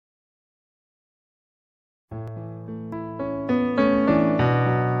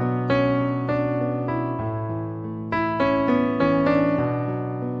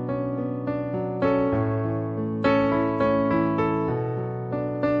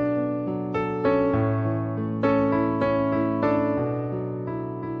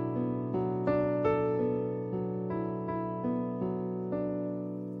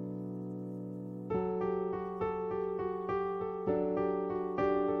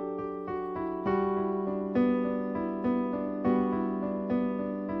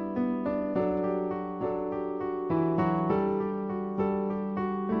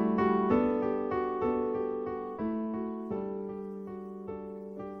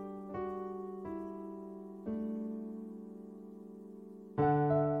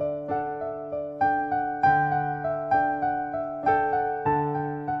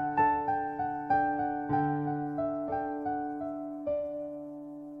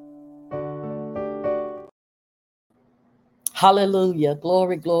Hallelujah.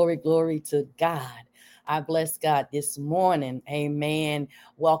 Glory, glory, glory to God. I bless God this morning. Amen.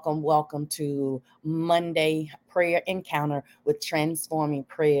 Welcome, welcome to Monday Prayer Encounter with Transforming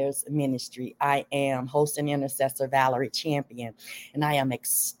Prayers Ministry. I am host and intercessor Valerie Champion, and I am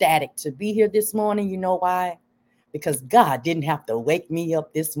ecstatic to be here this morning. You know why? Because God didn't have to wake me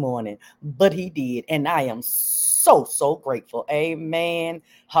up this morning, but He did. And I am so, so grateful. Amen.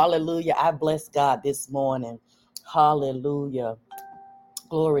 Hallelujah. I bless God this morning. Hallelujah.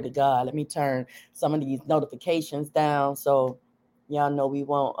 Glory to God. Let me turn some of these notifications down so y'all know we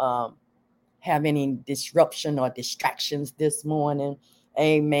won't have any disruption or distractions this morning.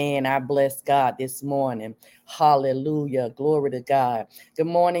 Amen. I bless God this morning. Hallelujah. Glory to God. Good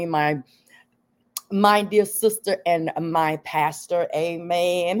morning, my dear sister and my pastor.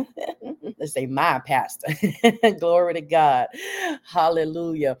 Amen. Let's say my pastor. Glory to God.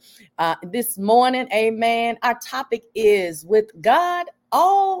 Hallelujah. This morning, amen, our topic is with God,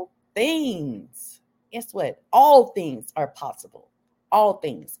 all things. Guess what? All things are possible. All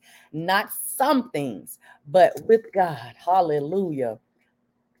things, not some things, but with God. Hallelujah.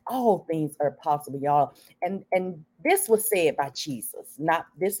 All things are possible, y'all. And this was said by Jesus. Not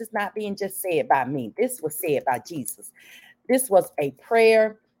this is not being just said by me. This was said by Jesus. This was a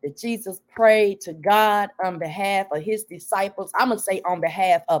prayer that Jesus prayed to God on behalf of his disciples. I'm going to say on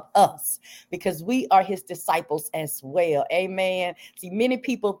behalf of us because we are his disciples as well. Amen. See, many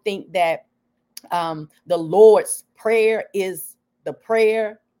people think that the Lord's prayer is the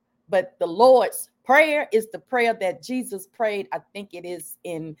prayer, but the Lord's prayer is the prayer that Jesus prayed. I think it is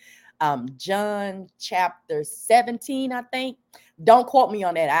in John chapter 17, I think. Don't quote me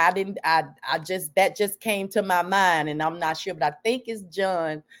on that. That just came to my mind and I'm not sure, but I think it's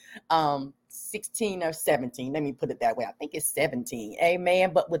John 16 or 17. Let me put it that way. I think it's 17.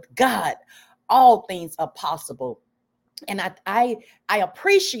 Amen. But with God, all things are possible. And I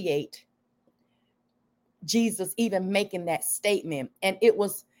appreciate Jesus even making that statement. And it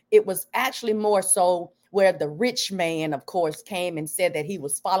was actually more so where the rich man, of course, came and said that he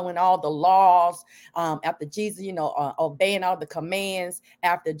was following all the laws after Jesus, obeying all the commands.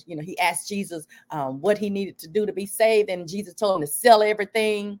 After, he asked Jesus what he needed to do to be saved. And Jesus told him to sell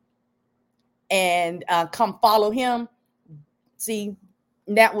everything and come follow him. See,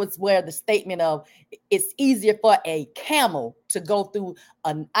 that was where the statement of it's easier for a camel to go through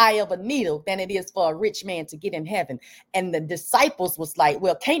an eye of a needle than it is for a rich man to get in heaven. And the disciples was like,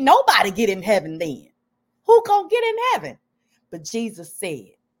 well, can't nobody get in heaven then? Who gonna get in heaven? But Jesus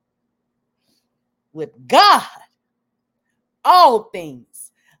said, with God, all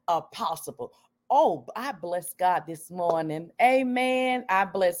things are possible. Oh, I bless God this morning. Amen. I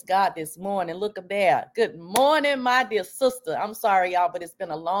bless God this morning. Look at that. Good morning, my dear sister. I'm sorry, y'all, but it's been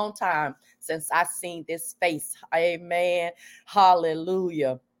a long time since I seen this face. Amen.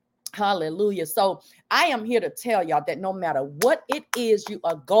 Hallelujah. Hallelujah. So I am here to tell y'all that no matter what it is you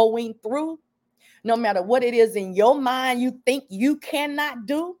are going through, no matter what it is in your mind you think you cannot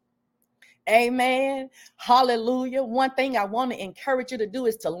do, amen. Hallelujah. One thing I want to encourage you to do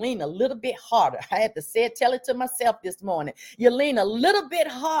is to lean a little bit harder. I had to tell it to myself this morning. You lean a little bit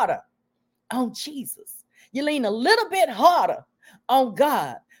harder on Jesus. You lean a little bit harder on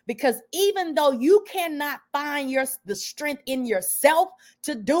God. Because even though you cannot find the strength in yourself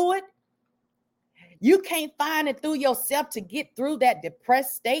to do it, you can't find it through yourself to get through that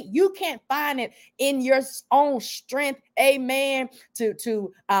depressed state. You can't find it in your own strength, amen,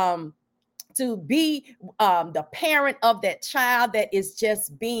 to be the parent of that child that is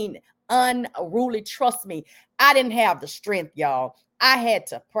just being unruly. Trust me, I didn't have the strength, y'all. I had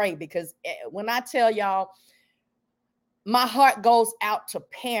to pray because when I tell y'all, my heart goes out to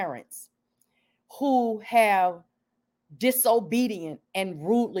parents who have disobedient and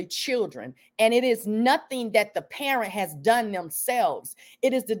rudely children. And it is nothing that the parent has done themselves.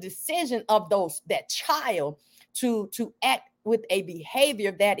 It is the decision of that child to act with a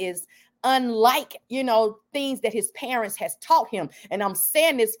behavior that is unlike, things that his parents has taught him. And I'm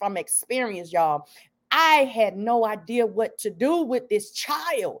saying this from experience, y'all. I had no idea what to do with this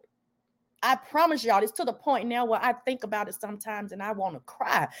child. I promise y'all, it's to the point now where I think about it sometimes and I want to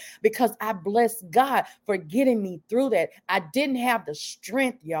cry because I bless God for getting me through that. I didn't have the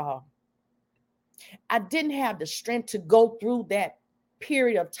strength, y'all. I didn't have the strength to go through that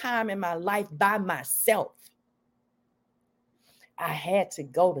period of time in my life by myself. I had to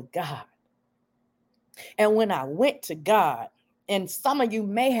go to God. And when I went to God, and some of you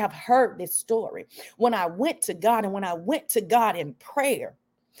may have heard this story, when I went to God and when I went to God in prayer,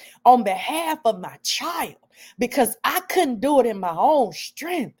 on behalf of my child, because I couldn't do it in my own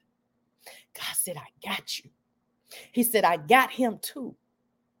strength, God said, I got you. He said, I got him too.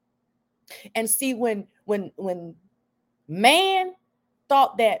 And see, when man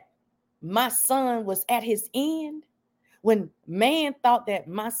thought that my son was at his end, when man thought that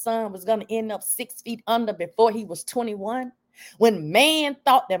my son was going to end up 6 feet under before he was 21, when man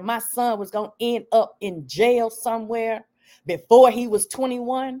thought that my son was going to end up in jail somewhere before he was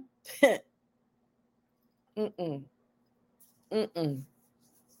 21, mm-mm, mm-mm.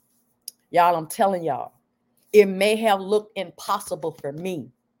 Y'all, I'm telling y'all, it may have looked impossible for me,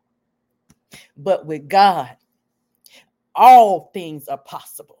 but with God, all things are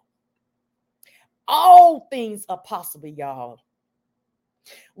possible. All things are possible, y'all.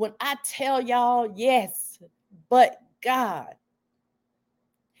 When I tell y'all, yes, but God,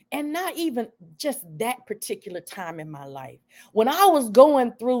 and not even just that particular time in my life, when I was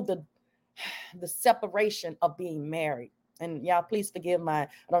going through the separation of being married, and y'all please forgive I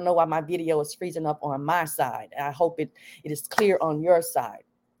don't know why my video is freezing up on my side. I hope it is clear on your side.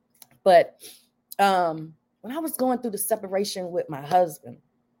 But when I was going through the separation with my husband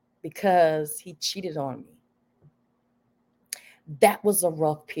because he cheated on me, that was a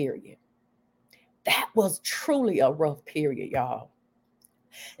rough period. That was truly a rough period, y'all.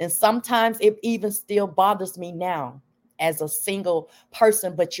 And sometimes it even still bothers me now as a single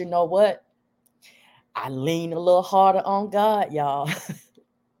person. But you know what? I lean a little harder on God, y'all.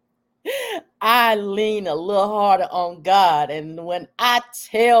 I lean a little harder on God. And when I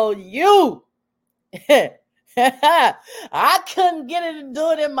tell you, I couldn't get it to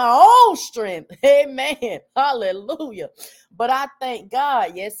do it in my own strength. Amen. Hallelujah. But I thank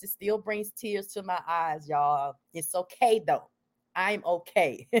God. Yes, it still brings tears to my eyes, y'all. It's okay, though. I'm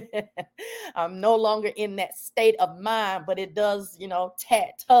okay. I'm no longer in that state of mind, but it does,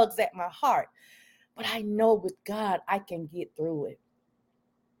 tugs at my heart. But I know with God, I can get through it.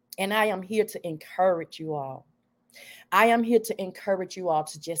 And I am here to encourage you all. I am here to encourage you all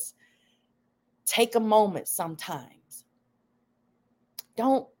to just take a moment sometimes.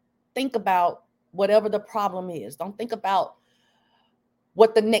 Don't think about whatever the problem is. Don't think about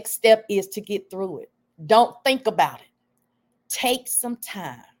what the next step is to get through it. Don't think about it. Take some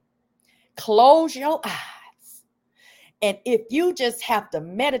time. Close your eyes. And if you just have to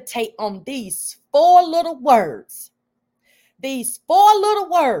meditate on these four little words,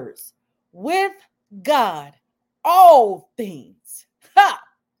 with God, all things,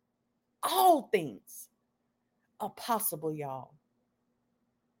 all things are possible, y'all.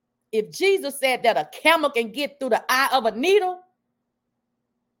 If Jesus said that a camel can get through the eye of a needle,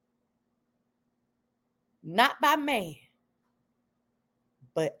 not by man,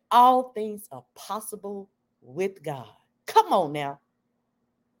 but all things are possible with God. Come on now.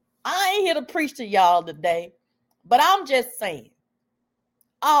 I ain't here to preach to y'all today, but I'm just saying,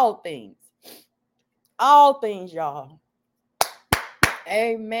 all things, y'all.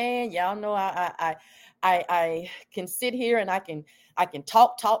 Amen. Y'all know I can sit here and I can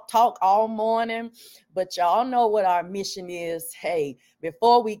talk all morning, but y'all know what our mission is. Hey,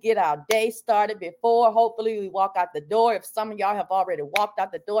 before we get our day started, before hopefully we walk out the door, if some of y'all have already walked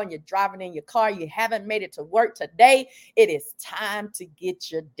out the door and you're driving in your car, you haven't made it to work today, it is time to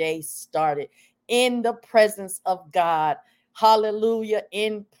get your day started in the presence of God. Hallelujah,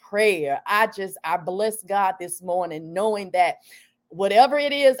 in prayer. I bless God this morning, knowing that whatever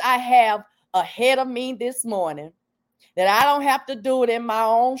it is I have ahead of me this morning, that I don't have to do it in my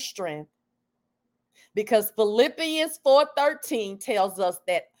own strength, because Philippians 4:13 tells us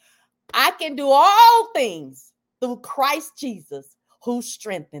that I can do all things through Christ Jesus who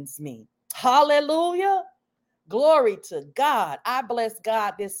strengthens me. Hallelujah. Glory to God. I bless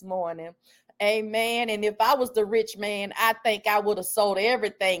God this morning. Amen. And if I was the rich man, I think I would have sold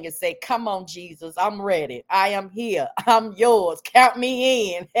everything and said, come on, Jesus, I'm ready. I am here. I'm yours. Count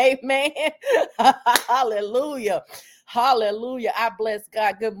me in. Amen. Hallelujah. Hallelujah. I bless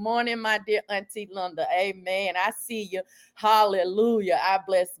God. Good morning, my dear Auntie Linda. Amen. I see you. Hallelujah. I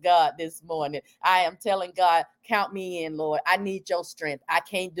bless God this morning. I am telling God, count me in, Lord. I need your strength. I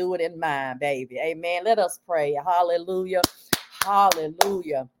can't do it in mine, baby. Amen. Let us pray. Hallelujah.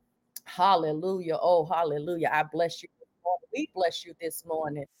 Hallelujah. Hallelujah. Oh, hallelujah. I bless you this morning. We bless you this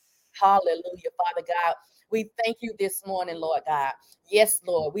morning. Hallelujah, Father God. We thank you this morning, Lord God. Yes,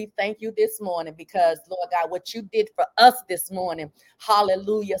 Lord, we thank you this morning because, Lord God, what you did for us this morning,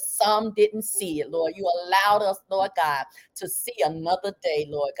 hallelujah, some didn't see it, Lord. You allowed us, Lord God, to see another day,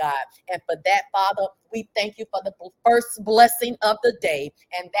 Lord God. And for that, Father, we thank you for the first blessing of the day,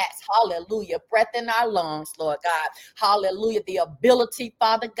 and that's, hallelujah, breath in our lungs, Lord God. Hallelujah, the ability,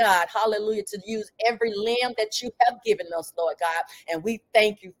 Father God, hallelujah, to use every limb that you have given us, Lord God. And we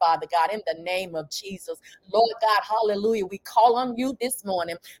thank you, Father God, in the name of Jesus. Lord God, hallelujah, we call on you this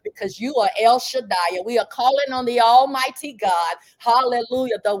morning because you are El Shaddai. We are calling on the Almighty God,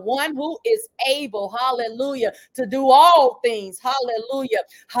 hallelujah, the one who is able, hallelujah, to do all things, hallelujah,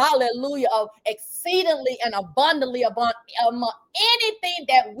 hallelujah, of exceedingly and abundantly above anything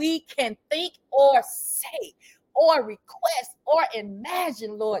that we can think or say or request or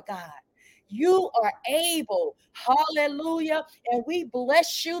imagine, Lord God. You are able. Hallelujah. And we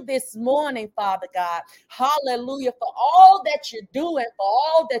bless you this morning, Father God. Hallelujah. For all that you're doing, for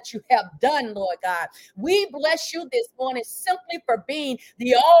all that you have done, Lord God. We bless you this morning simply for being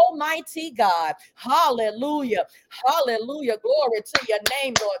the Almighty God. Hallelujah. Hallelujah. Glory to your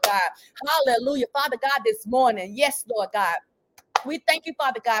name, Lord God. Hallelujah. Father God, this morning, yes, Lord God. We thank you,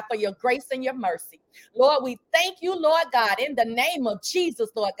 Father God, for your grace and your mercy. Lord, we thank you, Lord God, in the name of Jesus,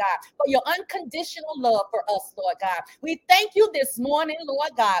 Lord God, for your unconditional love for us, Lord God. We thank you this morning,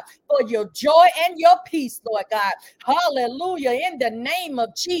 Lord God, for your joy and your peace, Lord God. Hallelujah. In the name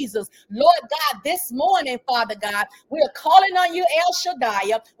of Jesus, Lord God, this morning, Father God, we are calling on you, El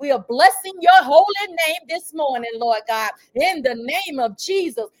Shaddai. We are blessing your holy name this morning, Lord God, in the name of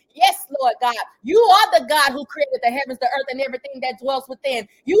Jesus. Yes, Lord God, you are the God who created the heavens, the earth, and everything that dwells within.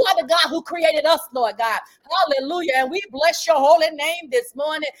 You are the God who created us, Lord God. Hallelujah. And we bless your holy name this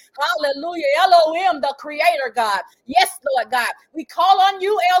morning. Hallelujah. Elohim, the creator God. Yes, Lord God. We call on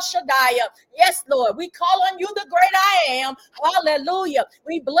you, El Shaddai. Yes, Lord. We call on you, the great I am. Hallelujah.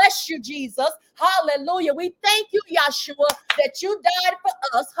 We bless you, Jesus. Hallelujah. We thank you, Yahshua, that you died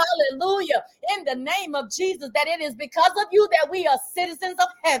for us. Hallelujah. In the name of Jesus, that it is because of you that we are citizens of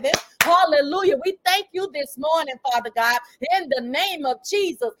heaven. Hallelujah. We thank you this morning, Father God, in the name of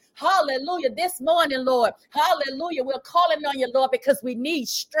Jesus. Hallelujah. This morning, Lord. Hallelujah. We're calling on you, Lord, because we need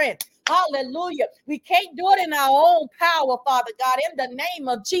strength. Hallelujah. We can't do it in our own power, Father God, in the name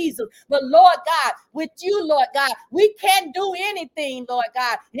of Jesus. But Lord God, with you, Lord God, we can't do anything, Lord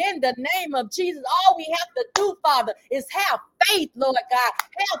God, in the name of Jesus. All we have to do, Father, is have faith, Lord God.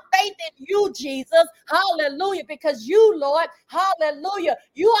 Have faith in you, Jesus. Hallelujah. Because you, Lord, hallelujah,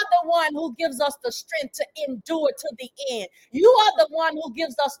 you are the one who gives us the strength to endure to the end. You are the one who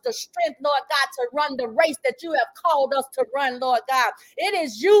gives us the strength, Lord God, to run the race that you have called us to run, Lord God. It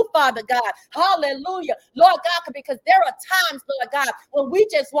is you, Father God. Hallelujah. Lord God, because there are times, Lord God, when we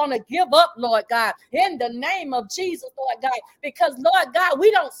just want to give up, Lord God, in the name of Jesus, Lord God, because, Lord God, we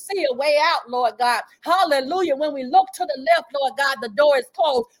don't see a way out, Lord God. Hallelujah. When we look to the left, Lord God, the door is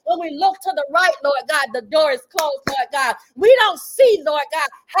closed. When we look to the right, Lord God, the door is closed, Lord God. We don't see, Lord God,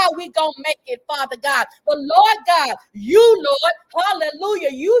 how we gonna make it, Father God. But Lord God, you, Lord, hallelujah,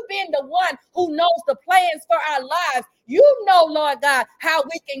 you've been the one who knows the plans for our lives. You know, Lord God, how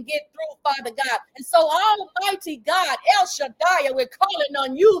we can get through, Father God. And so, Almighty God, El Shaddai, we're calling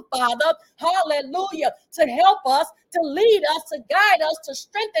on you, Father, hallelujah, to help us, to lead us, to guide us, to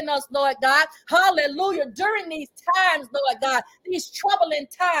strengthen us, Lord God, hallelujah, during these times, Lord God, these troubling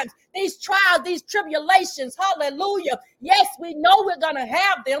times, these trials, these tribulations, hallelujah. Yes, we know we're going to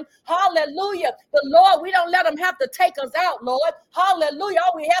have them, hallelujah, but Lord, we don't let them have to take us out, Lord, hallelujah.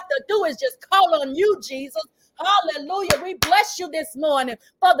 All we have to do is just call on you, Jesus. Hallelujah. We bless you this morning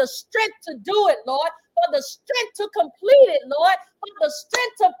for the strength to do it, Lord, for the strength to complete it, Lord, for the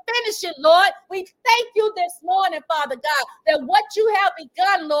strength to finish it, Lord. We thank you this morning, Father God, that what you have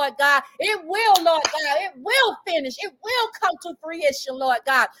begun, Lord God, it will, Lord God, it will finish. It will come to fruition, Lord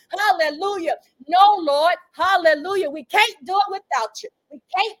God. Hallelujah. No, Lord. Hallelujah. We can't do it without you. We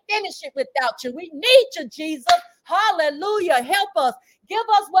can't finish it without you. We need you, Jesus. Hallelujah. Help us. Give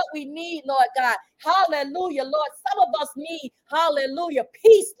us what we need, Lord God. Hallelujah, Lord. Some of us need, hallelujah,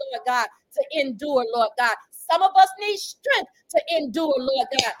 peace, Lord God, to endure, Lord God. Some of us need strength to endure, Lord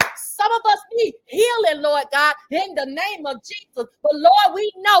God. Some of us need healing, Lord God, in the name of Jesus. But Lord,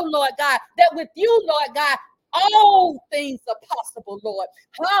 we know, Lord God, that with you, Lord God, all things are possible, Lord.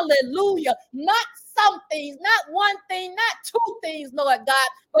 Hallelujah. Not some things, not one thing, not two things, Lord God,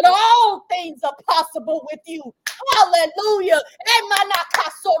 but all things are possible with you. Hallelujah.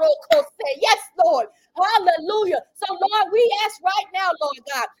 Yes, Lord. Hallelujah. So, Lord, we ask right now, Lord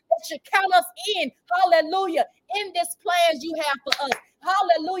God, that you count us in. Hallelujah. In this plans you have for us.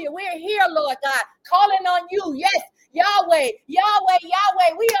 Hallelujah. We're here, Lord God, calling on you. Yes. Yahweh, Yahweh,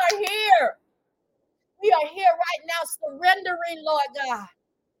 Yahweh, we are here. We are here right now surrendering, Lord God.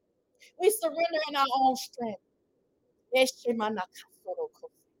 We surrender in our own strength.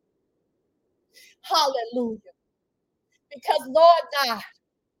 Hallelujah. Because, Lord God,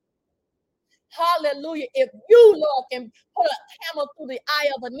 hallelujah, if you, Lord, can put a camel through the eye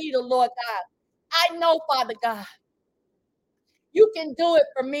of a needle, Lord God, I know, Father God, you can do it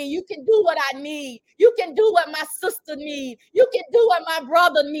for me. You can do what I need. You can do what my sister needs. You can do what my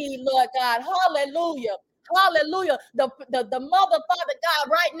brother needs, Lord God. Hallelujah. Hallelujah. The mother, Father God,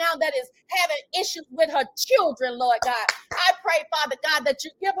 right now that is having issues with her children, Lord God. I pray, Father God, that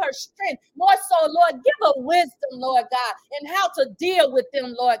you give her strength. More so, Lord, give her wisdom, Lord God, and how to deal with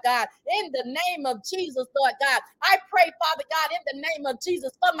them, Lord God. In the name of Jesus, Lord God. I pray, Father God, in the name of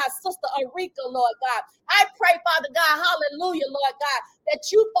Jesus, for my sister Arika, Lord God. I pray, Father God, hallelujah, Lord God, that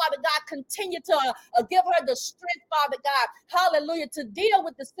you, Father God, continue to give her the strength, Father God, hallelujah, to deal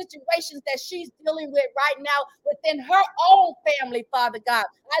with the situations that she's dealing with right now within her own family, Father God.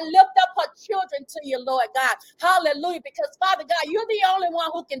 I lift up her children to you, Lord God, hallelujah, because, Father God, you're the only one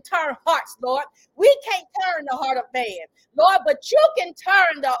who can turn hearts, Lord. We can't turn the heart of man, Lord, but you can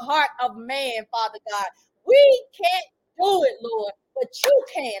turn the heart of man, Father God. We can't do it, Lord, but you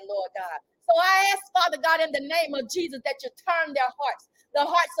can, Lord God. So I ask, Father God, in the name of Jesus, that you turn their hearts, the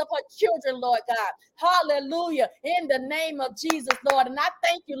hearts of her children, Lord God. Hallelujah. In the name of Jesus, Lord. And I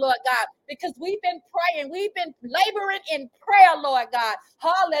thank you, Lord God, because we've been praying. We've been laboring in prayer, Lord God.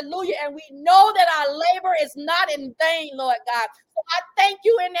 Hallelujah. And we know that our labor is not in vain, Lord God. So I thank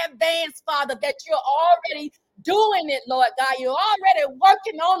you in advance, Father, that you're already doing it, Lord God. You're already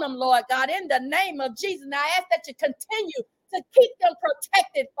working on them, Lord God, in the name of Jesus. And I ask that you continue to keep them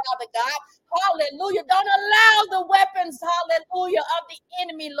protected, Father God. Hallelujah. Don't allow the weapons, hallelujah, of the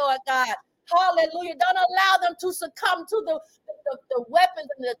enemy, Lord God. Hallelujah. Don't allow them to succumb to the weapons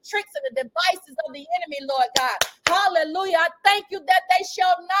and the tricks and the devices of the enemy, Lord God. Hallelujah. I thank you that they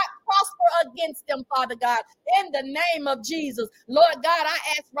shall not prosper against them, Father God, in the name of Jesus. Lord God, I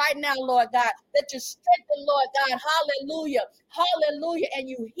ask right now, Lord God, that you strengthen, Lord God. Hallelujah. Hallelujah. And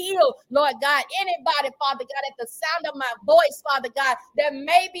you heal, Lord God, anybody, Father God, at the sound of my voice, Father God, that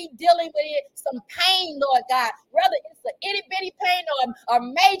may be dealing with some pain, Lord God, whether it's an itty bitty pain or a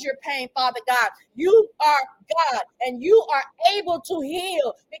major pain, Father God. You are God and you are able to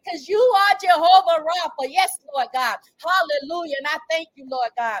heal because you are Jehovah Rapha. Yes, Lord God. Hallelujah. And I thank you, Lord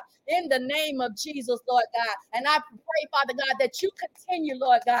God, in the name of Jesus, Lord God. And I pray, Father God, that you continue,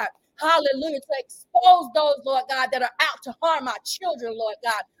 Lord God, hallelujah, to expose those, Lord God, that are out to harm our children, Lord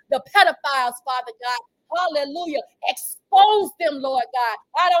God, the pedophiles, Father God. Hallelujah. Expose them, Lord God.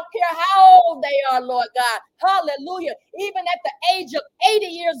 I don't care how old they are, Lord God. Hallelujah. Even at the age of 80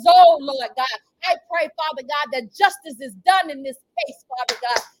 years old, Lord God, I pray, Father God, that justice is done in this case, Father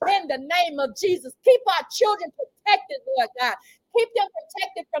God. In the name of Jesus, keep our children protected, Lord God. Keep them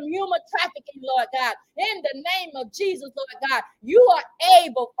protected from human trafficking, Lord God. In the name of Jesus, Lord God, you are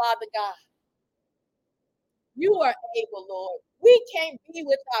able, Father God. You are able, Lord. We can't be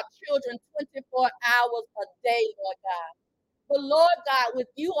with our children 24 hours a day, Lord God. But Lord God, with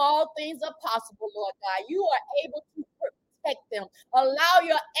you all things are possible, Lord God. You are able to protect them. Allow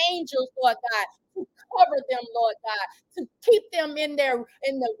your angels, Lord God, to cover them, Lord God, to keep them in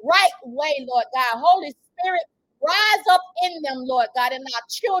the right way, Lord God. Holy Spirit, rise up in them, Lord God, and our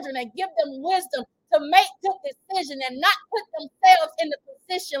children, and give them wisdom to make good decisions and not put themselves in the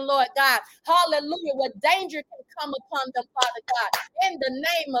position, Lord God. Hallelujah, where danger can come upon them, Father God. In the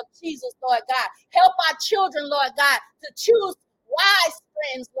name of Jesus, Lord God. Help our children, Lord God, to choose wise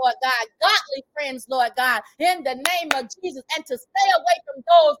friends, Lord God, godly friends, Lord God, in the name of Jesus, and to stay away from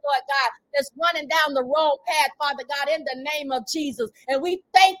those, Lord God, that's running down the wrong path, Father God, in the name of Jesus. And we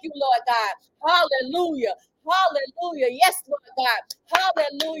thank you, Lord God. Hallelujah. Hallelujah. Yes, Lord God.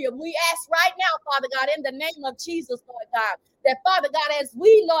 Hallelujah. We ask right now, Father God, in the name of Jesus, Lord God, that Father God, as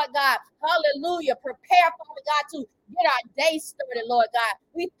we, Lord God, hallelujah, prepare, Father God, to get our day started, Lord God.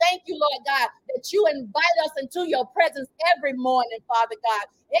 We thank you, Lord God, that you invite us into your presence every morning, Father God.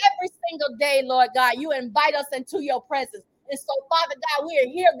 Every single day, Lord God, you invite us into your presence. And so, Father God, we are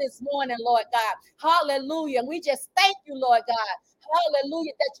here this morning, Lord God. Hallelujah. We just thank you, Lord God.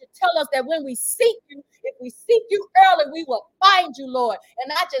 Hallelujah, that you tell us that when we seek you, if we seek you early, we will find you, Lord.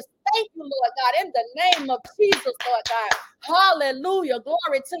 And I just thank you, Lord God, in the name of Jesus, Lord God. Hallelujah.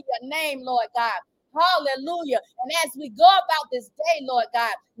 Glory to your name, Lord God. Hallelujah. And as we go about this day, Lord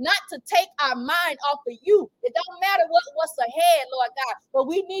God, not to take our mind off of you. It don't matter what's ahead, Lord God, but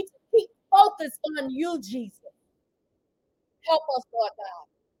we need to keep focused on you, Jesus. Help us, Lord God.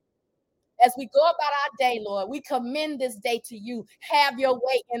 As we go about our day, Lord, we commend this day to you. Have your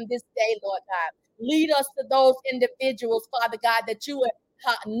way in this day, Lord God. Lead us to those individuals, Father God, that you would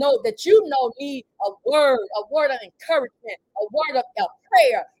know need a word of encouragement, a word of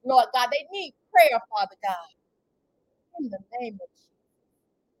prayer, Lord God. They need prayer, Father God. In the name of Jesus.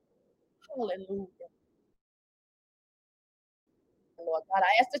 Hallelujah. Lord God,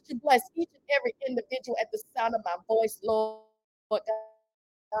 I ask that you bless each and every individual at the sound of my voice, Lord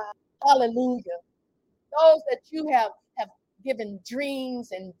God. Hallelujah. Those that you have given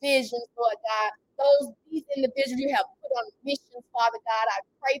dreams and visions, Lord God. These individuals you have put on missions, Father God. I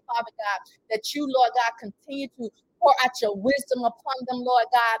pray, Father God, that you, Lord God, continue to pour out your wisdom upon them, Lord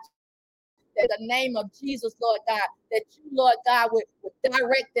God. In the name of Jesus, Lord God, that you, Lord God, would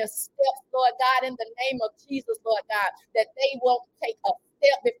direct their steps, Lord God, in the name of Jesus, Lord God, that they won't take a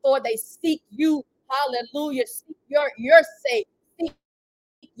step before they seek you. Hallelujah. Seek your sake. Seek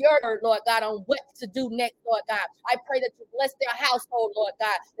your word, Lord God, on what to do next, Lord God. I pray that you bless their household, Lord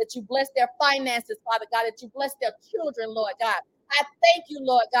God, that you bless their finances, Father God, that you bless their children, Lord God. I thank you,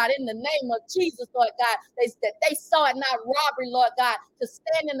 Lord God, in the name of Jesus, Lord God, that they saw it not robbery, Lord God, to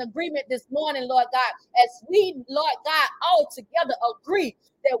stand in agreement this morning, Lord God, as we, Lord God, all together agree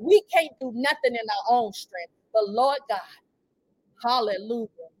that we can't do nothing in our own strength. But Lord God,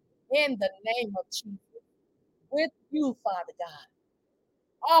 hallelujah, in the name of Jesus, with you, Father God,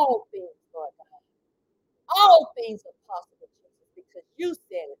 all things, Lord God. All things are possible, Jesus, because you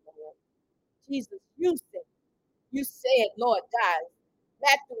said it, Lord. Jesus, you said, Lord God.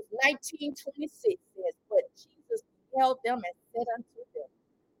 Matthew 19:26 says, but Jesus held them and said unto them,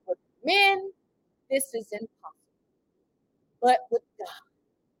 with men this is impossible, but with God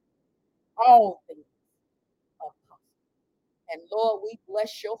all things are possible. And Lord, we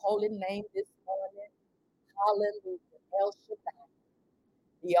bless your holy name this morning. Hallelujah. El Shaddai,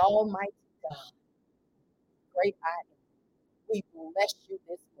 the Almighty God, great I am. We bless you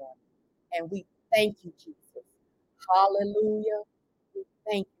this morning. And we thank you, Jesus. Hallelujah. We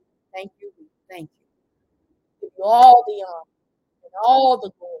thank you. Thank you. We thank you. Give you all the honor and all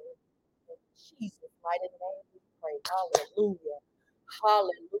the glory. In Jesus' mighty name we pray. Hallelujah.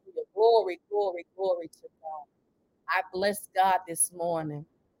 Hallelujah. Glory, glory, glory to God. I bless God this morning.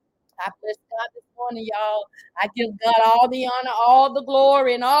 I bless God this morning, y'all. I give God all the honor, all the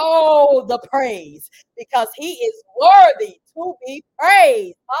glory, and all the praise because He is worthy to be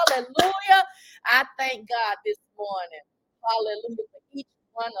praised. Hallelujah. I thank God this morning. Hallelujah. For each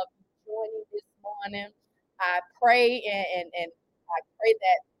one of you joining this morning. I pray and I pray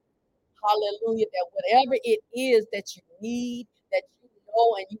that, hallelujah, that whatever it is that you need, that you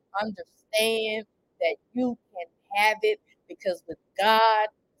know and you understand, that you can have it because with God,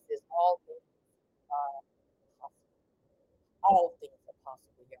 is all things are possible. All things are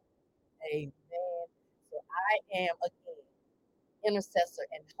possible here. Amen. So I am again intercessor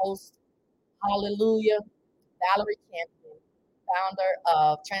and host. Hallelujah. Valerie Champion, founder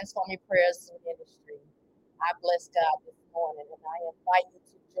of Transforming Prayers Ministry. I bless God this morning and I invite you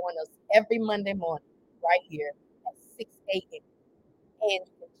to join us every Monday morning right here at 6 a.m. And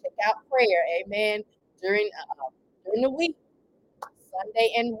you can check out prayer, amen, during the week,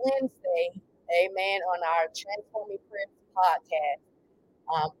 Sunday and Wednesday, amen, on our Transforming Prayers podcast,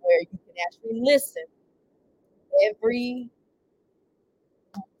 where you can actually listen every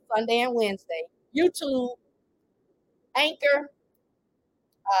Sunday and Wednesday. YouTube, Anchor,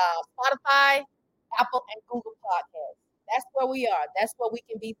 Spotify, Apple, and Google Podcasts. That's where we are. That's where we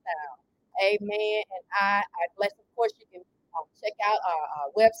can be found. Amen. And I bless, of course, you can check out our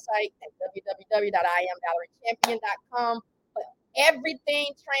website at www.iamvaleriechampion.com. But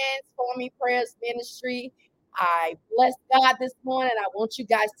everything Transforming Prayers Ministry, I bless God this morning. I want you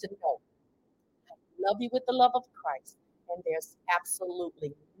guys to know I love you with the love of Christ. And there's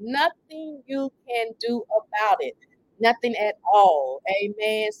absolutely nothing you can do about it. Nothing at all.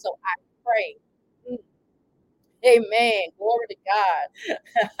 Amen. So I pray. Amen. Glory to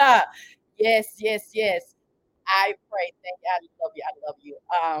God. Yes, yes, yes. I pray. Thank you. I love you. I love you.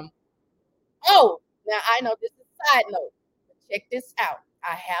 Oh, now I know this is a side note, but check this out.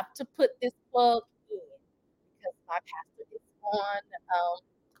 I have to put this plug in because my pastor is on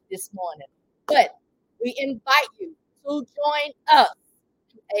this morning. But we invite you to join us.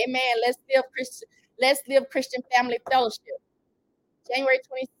 Amen. Let's live Christian Family Fellowship. January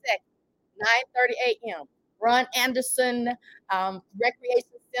 22nd, 9:30 a.m. Ron Anderson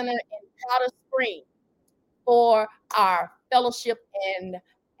Recreation Center in Powder Springs for our fellowship and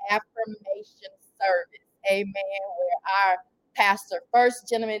affirmation service. Amen. Where our pastor, First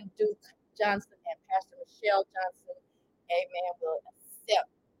Gentleman Duke Johnson and Pastor Michelle Johnson, amen, will accept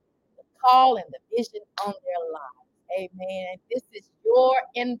the call and the vision on their lives. Amen. This is your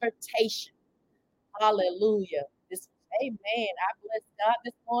invitation. Hallelujah. This, amen. I bless God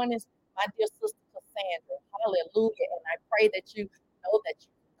this morning, my dear sister Cassandra. Hallelujah. And I pray that you know that you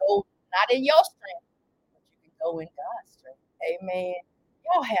can go not in your strength, but you can go in God's strength. Amen.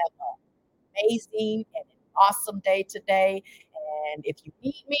 Y'all have an amazing and an awesome day today. And if you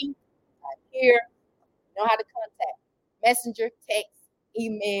need me, I'm here. You know how to contact. Messenger, text,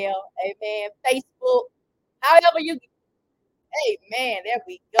 email, amen, Facebook, however you. Amen. There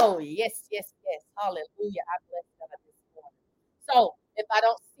we go. Yes, yes, yes. Hallelujah. I bless God this morning. So if I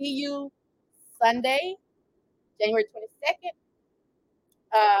don't see you Sunday, January 22nd,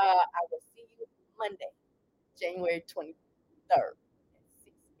 I will see you Monday, January 23rd at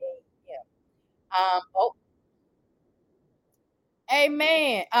 6 a.m. Oh,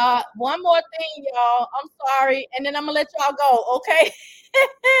 amen. One more thing, y'all. I'm sorry, and then I'm gonna let y'all go. Okay.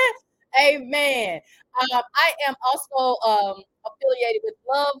 Amen. I am also affiliated with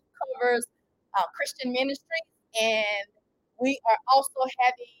Love Covers Christian Ministry, and we are also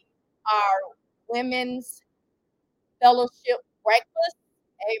having our women's fellowship breakfast.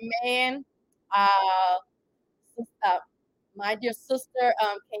 Amen. Uh, uh, my dear sister,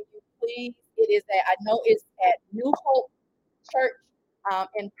 can you please? It is at, I know it's at New Hope Church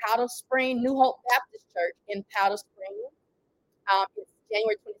in Powder Spring, New Hope Baptist Church in Powder Spring. It's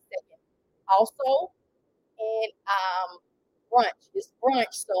January 22nd. Also, and brunch. It's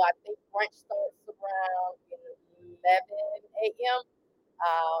brunch, so I think brunch starts around 11 a.m.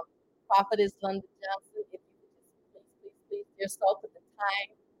 Prophetess Linda Johnson, if you could just please yourself at the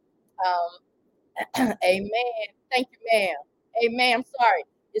time. Amen. Thank you, ma'am. Amen. I'm sorry.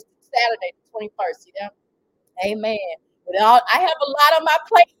 It's Saturday, the 21st, you know? Amen. But I have a lot on my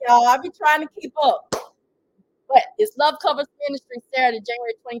plate, y'all. I'll be trying to keep up. But it's Love Covers Ministry Saturday,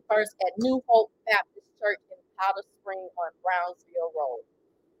 January 21st at New Hope Baptist Church in Powder Spring on Brownsville Road.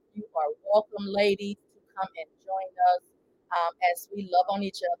 You are welcome, ladies, to come and join us as we love on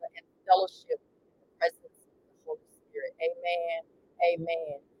each other and fellowship in the presence of the Holy Spirit. Amen.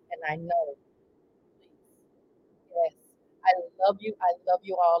 Amen. And I know, please, yes, I love you. I love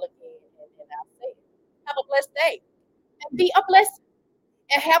you all again. And I'll say it. Have a blessed day and be a blessing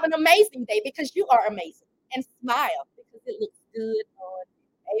and have an amazing day because you are amazing. And smile because it looks good on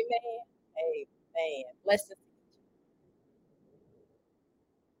you. Amen. Amen. Blessings.